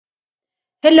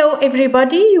Hello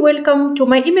everybody, welcome to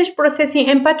my image processing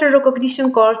and pattern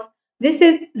recognition course. This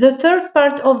is the third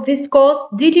part of this course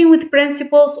dealing with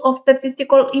principles of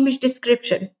statistical image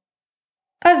description.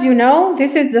 As you know,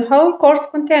 this is the whole course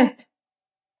content.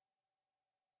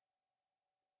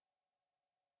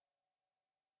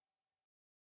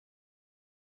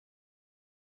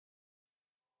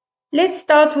 Let's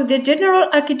start with the general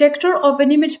architecture of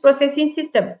an image processing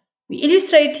system. We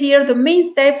illustrate here the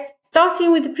main steps,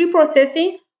 starting with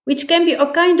pre-processing, which can be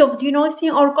a kind of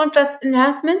denoising or contrast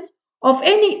enhancement of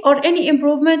any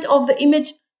improvement of the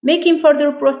image, making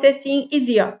further processing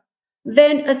easier.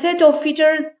 Then a set of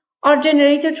features are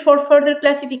generated for further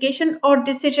classification or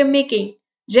decision making.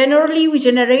 Generally, we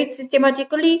generate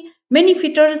systematically many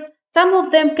features. Some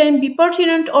of them can be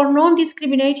pertinent or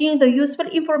non-discriminating the useful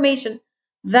information.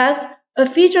 Thus, a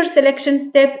feature selection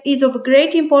step is of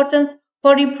great importance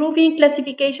for improving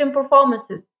classification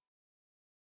performances.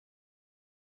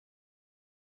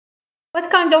 What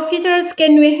kind of features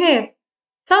can we have?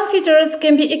 Some features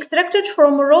can be extracted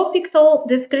from raw pixel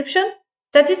description.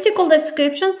 Statistical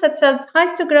description, such as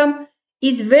histogram,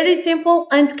 is very simple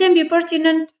and can be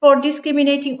pertinent for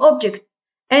discriminating objects,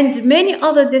 and many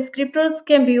other descriptors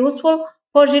can be useful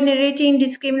for generating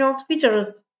discriminant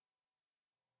features.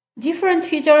 Different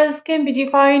features can be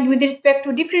defined with respect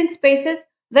to different spaces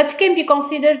that can be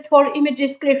considered for image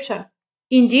description.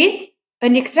 Indeed,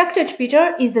 an extracted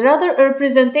feature is rather a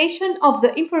representation of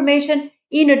the information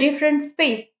in a different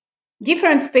space.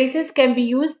 Different spaces can be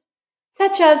used,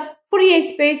 such as Fourier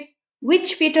space,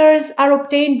 which features are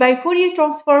obtained by Fourier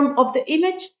transform of the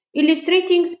image,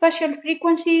 illustrating spatial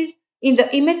frequencies in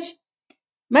the image,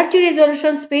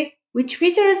 multi-resolution space, which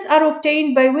features are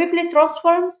obtained by wavelet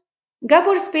transforms,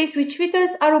 Gabor space, which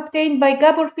features are obtained by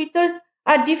Gabor filters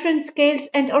at different scales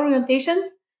and orientations,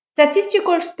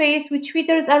 statistical space, which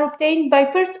features are obtained by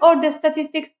first-order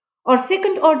statistics or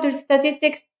second-order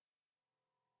statistics.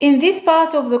 In this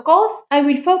part of the course, I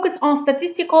will focus on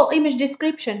statistical image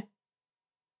description.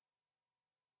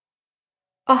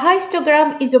 A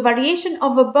histogram is a variation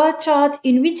of a bar chart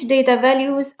in which data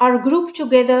values are grouped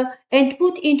together and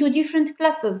put into different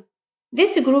classes.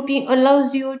 This grouping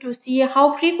allows you to see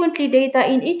how frequently data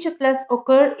in each class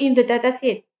occur in the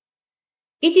dataset.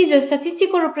 It is a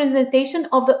statistical representation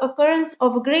of the occurrence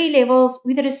of gray levels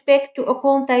with respect to a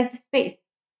quantized space.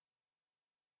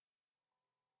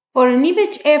 For an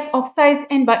image f of size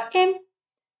n by m,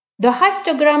 the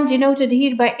histogram denoted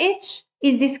here by h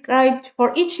is described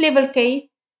for each level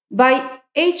k by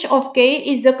h of k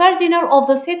is the cardinal of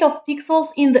the set of pixels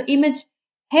in the image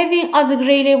having as a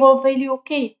gray level value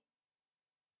k.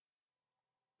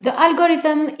 The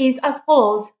algorithm is as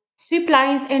follows. Sweep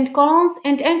lines and columns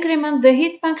and increment the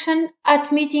His function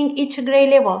at meeting each gray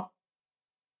level.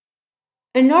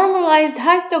 A normalized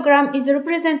histogram is a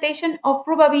representation of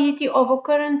probability of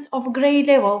occurrence of gray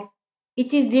levels.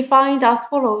 It is defined as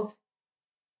follows.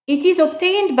 It is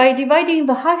obtained by dividing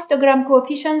the histogram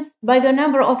coefficients by the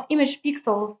number of image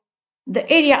pixels.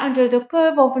 The area under the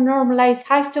curve of a normalized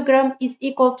histogram is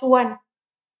equal to 1.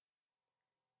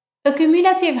 A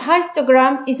cumulative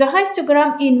histogram is a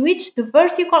histogram in which the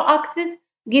vertical axis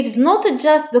gives not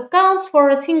just the counts for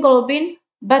a single bin,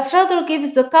 but rather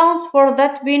gives the counts for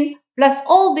that bin plus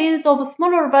all bins of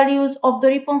smaller values of the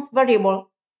response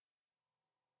variable.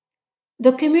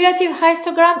 The cumulative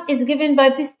histogram is given by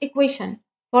this equation.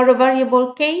 For a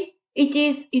variable k,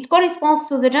 it corresponds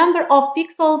to the number of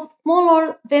pixels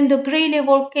smaller than the gray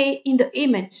level k in the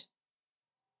image.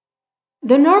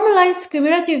 The normalized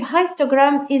cumulative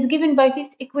histogram is given by this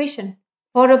equation.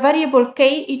 For a variable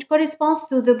k, it corresponds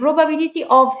to the probability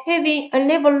of having a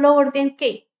level lower than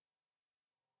k.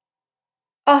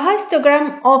 A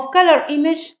histogram of color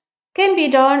image can be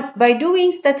done by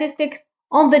doing statistics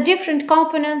on the different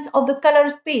components of the color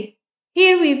space.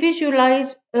 Here we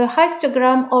visualize a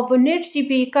histogram of an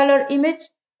RGB color image.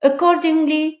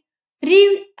 Accordingly,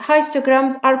 3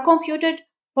 histograms are computed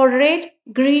for red,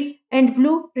 green, and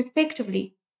blue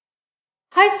respectively.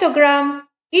 Histogram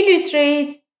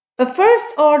illustrates a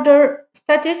first-order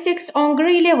statistics on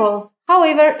gray levels.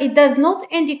 However, it does not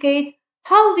indicate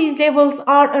how these levels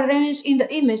are arranged in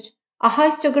the image. A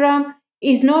histogram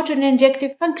is not an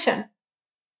injective function.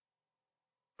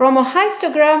 From a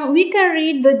histogram, we can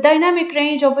read the dynamic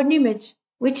range of an image,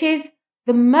 which is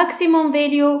the maximum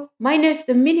value minus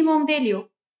the minimum value.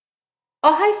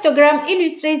 A histogram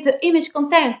illustrates the image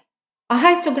content. A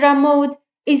histogram mode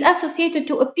is associated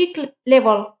to a peak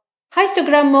level.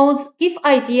 Histogram modes give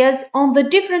ideas on the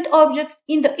different objects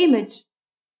in the image.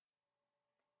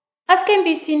 As can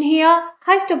be seen here,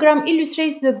 histogram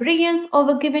illustrates the brilliance of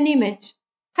a given image.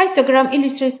 Histogram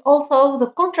illustrates also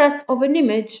the contrast of an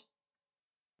image.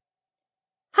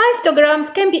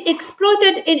 Histograms can be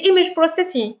exploited in image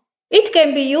processing. It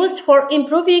can be used for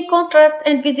improving contrast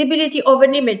and visibility of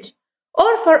an image,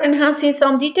 or for enhancing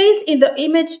some details in the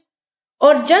image,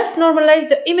 or just normalize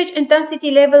the image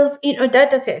intensity levels in a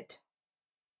dataset.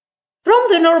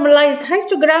 From the normalized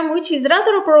histogram, which is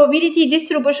rather a probability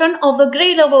distribution of the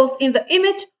gray levels in the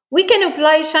image, we can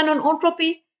apply Shannon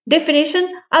entropy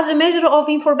definition as a measure of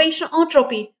information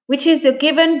entropy, which is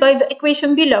given by the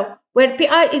equation below, where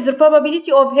pi is the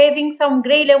probability of having some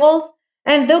gray levels,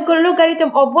 and the logarithm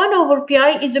of 1 over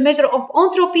pi is a measure of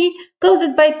entropy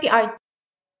caused by pi.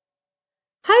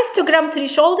 Histogram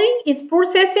thresholding is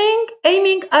processing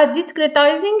aiming at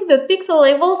discretizing the pixel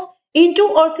levels in 2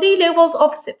 or 3 levels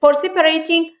for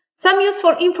separating some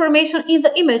useful information in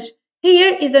the image.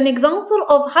 Here is an example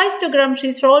of histogram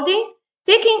thresholding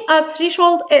taking as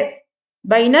threshold S.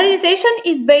 Binarization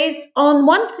is based on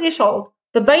one threshold.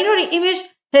 The binary image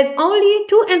has only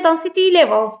 2 intensity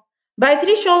levels. By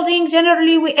thresholding,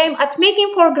 generally we aim at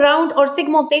making foreground or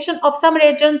segmentation of some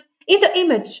regions in the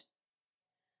image.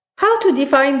 How to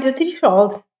define the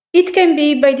thresholds? It can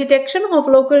be by detection of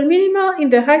local minima in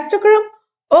the histogram,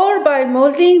 or by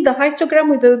modeling the histogram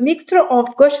with a mixture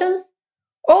of Gaussians,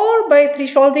 or by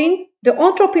thresholding the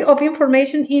entropy of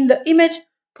information in the image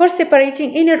for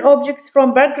separating inner objects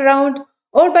from background,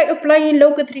 or by applying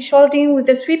local thresholding with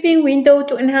a sweeping window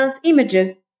to enhance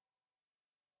images.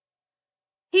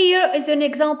 Here is an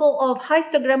example of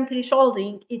histogram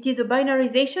thresholding. It is a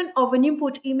binarization of an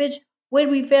input image where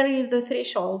we vary the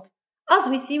threshold. As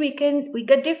we see, we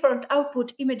get different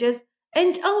output images,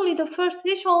 and only the first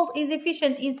threshold is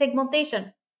efficient in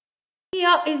segmentation.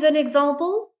 Here is an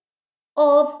example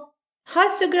of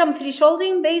histogram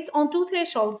thresholding based on 2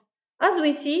 thresholds. As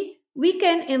we see, we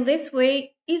can in this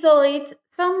way isolate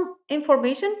some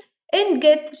information and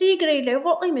get 3 gray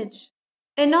level image.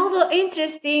 Another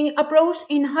interesting approach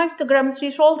in histogram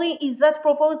thresholding is that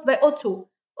proposed by Otto.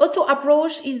 Otto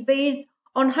approach is based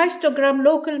on histogram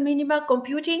local minima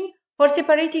computing for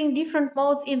separating different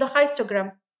modes in the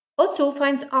histogram. Otto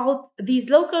finds out these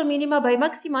local minima by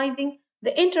maximizing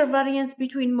the intervariance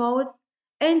between modes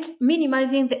and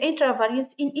minimizing the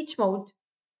intravariance in each mode.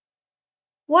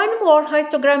 One more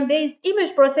histogram-based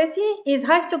image processing is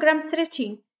histogram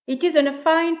stretching. It is an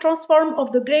affine transform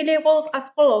of the gray levels as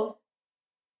follows.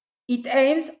 It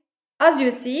aims, as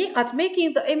you see, at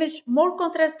making the image more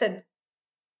contrasted.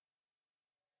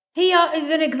 Here is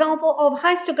an example of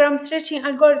histogram stretching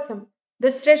algorithm.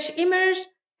 The stretched image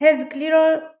has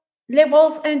clearer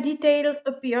levels and details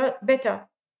appear better.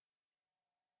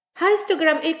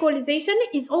 Histogram equalization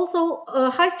is also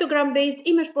a histogram-based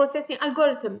image processing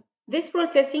algorithm. This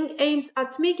processing aims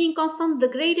at making constant the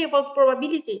gray levels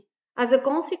probability. As a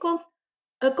consequence,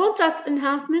 a contrast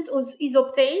enhancement is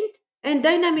obtained and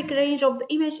dynamic range of the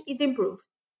image is improved.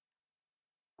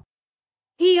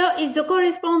 Here is the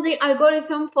corresponding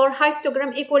algorithm for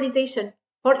histogram equalization.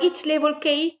 For each level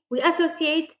k, we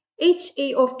associate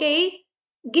HA of k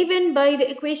given by the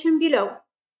equation below,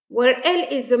 where L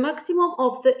is the maximum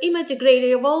of the image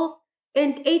gray levels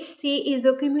and HC is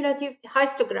the cumulative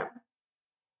histogram.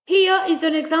 Here is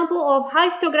an example of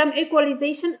histogram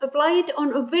equalization applied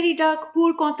on a very dark,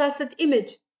 poor contrasted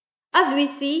image. As we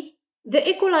see, the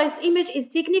equalized image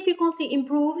is significantly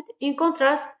improved in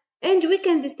contrast, and we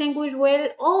can distinguish well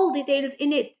all details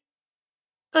in it.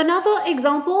 Another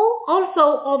example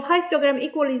also of histogram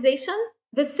equalization,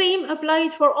 the same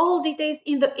applied for all details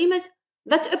in the image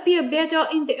that appear better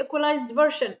in the equalized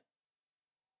version.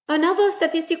 Another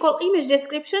statistical image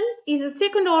description is a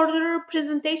second-order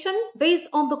representation based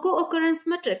on the co-occurrence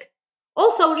matrix,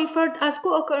 also referred as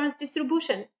co-occurrence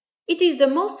distribution. It is the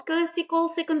most classical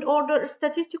second-order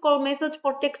statistical method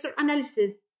for texture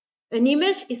analysis. An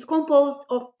image is composed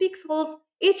of pixels,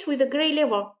 each with a gray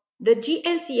level. The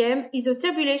GLCM is a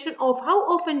tabulation of how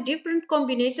often different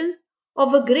combinations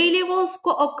of gray levels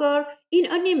co-occur in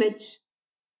an image.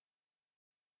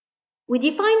 We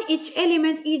define each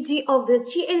element e.g. of the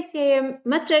GLCM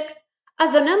matrix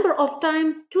as the number of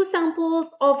times two samples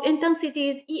of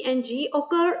intensities E and G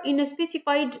occur in a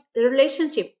specified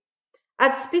relationship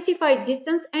at specified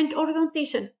distance and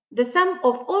orientation. The sum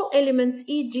of all elements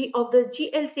e.g. of the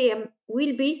GLCM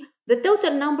will be the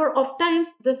total number of times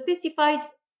the specified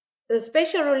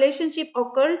spatial relationship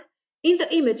occurs in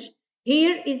the image.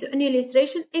 Here is an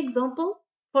illustration example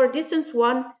for distance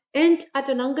 1 and at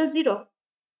an angle 0.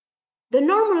 The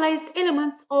normalized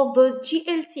elements of the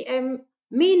GLCM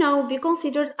may now be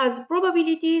considered as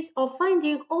probabilities of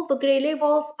finding all the gray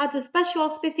levels at a spatial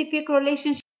specific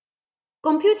relationship.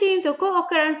 Computing the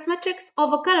co-occurrence matrix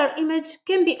of a color image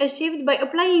can be achieved by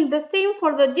applying the same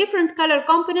for the different color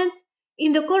components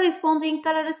in the corresponding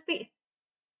color space.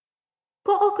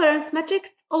 Co-occurrence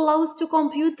matrix allows to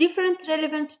compute different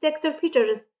relevant texture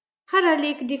features.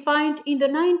 Haralick defined in the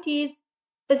 90s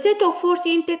a set of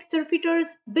 14 texture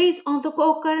features based on the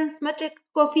co-occurrence matrix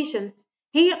coefficients.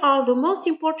 Here are the most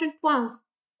important ones.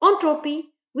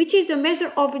 Entropy, which is a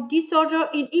measure of disorder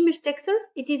in image texture.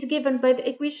 It is given by the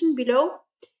equation below.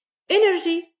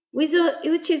 Energy,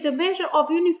 which is a measure of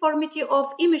uniformity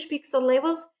of image pixel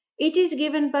levels. It is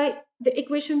given by the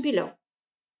equation below.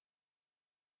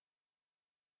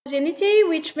 Homogeneity,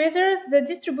 which measures the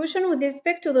distribution with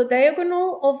respect to the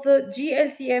diagonal of the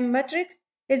GLCM matrix,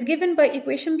 is given by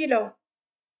equation below.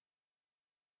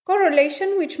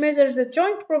 Correlation, which measures the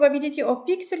joint probability of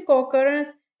pixel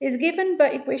co-occurrence, is given by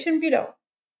equation below.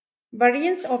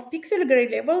 Variance of pixel gray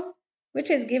levels, which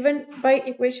is given by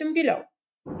equation below.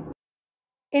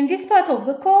 In this part of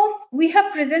the course, we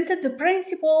have presented the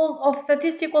principles of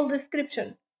statistical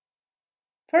description.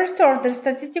 First-order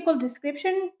statistical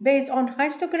description based on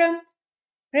histograms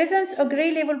presents a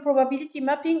gray level probability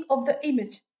mapping of the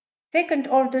image.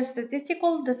 Second-order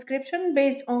statistical description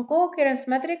based on co-occurrence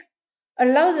matrix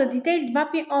allows a detailed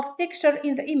mapping of texture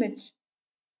in the image.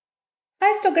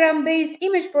 Histogram-based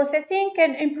image processing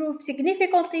can improve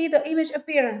significantly the image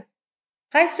appearance.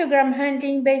 Histogram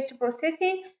handling-based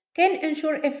processing can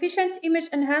ensure efficient image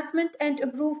enhancement and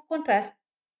improve contrast.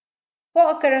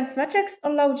 Co-occurrence matrices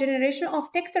allow generation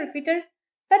of texture features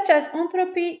such as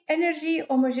entropy, energy,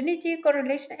 homogeneity,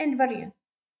 correlation, and variance.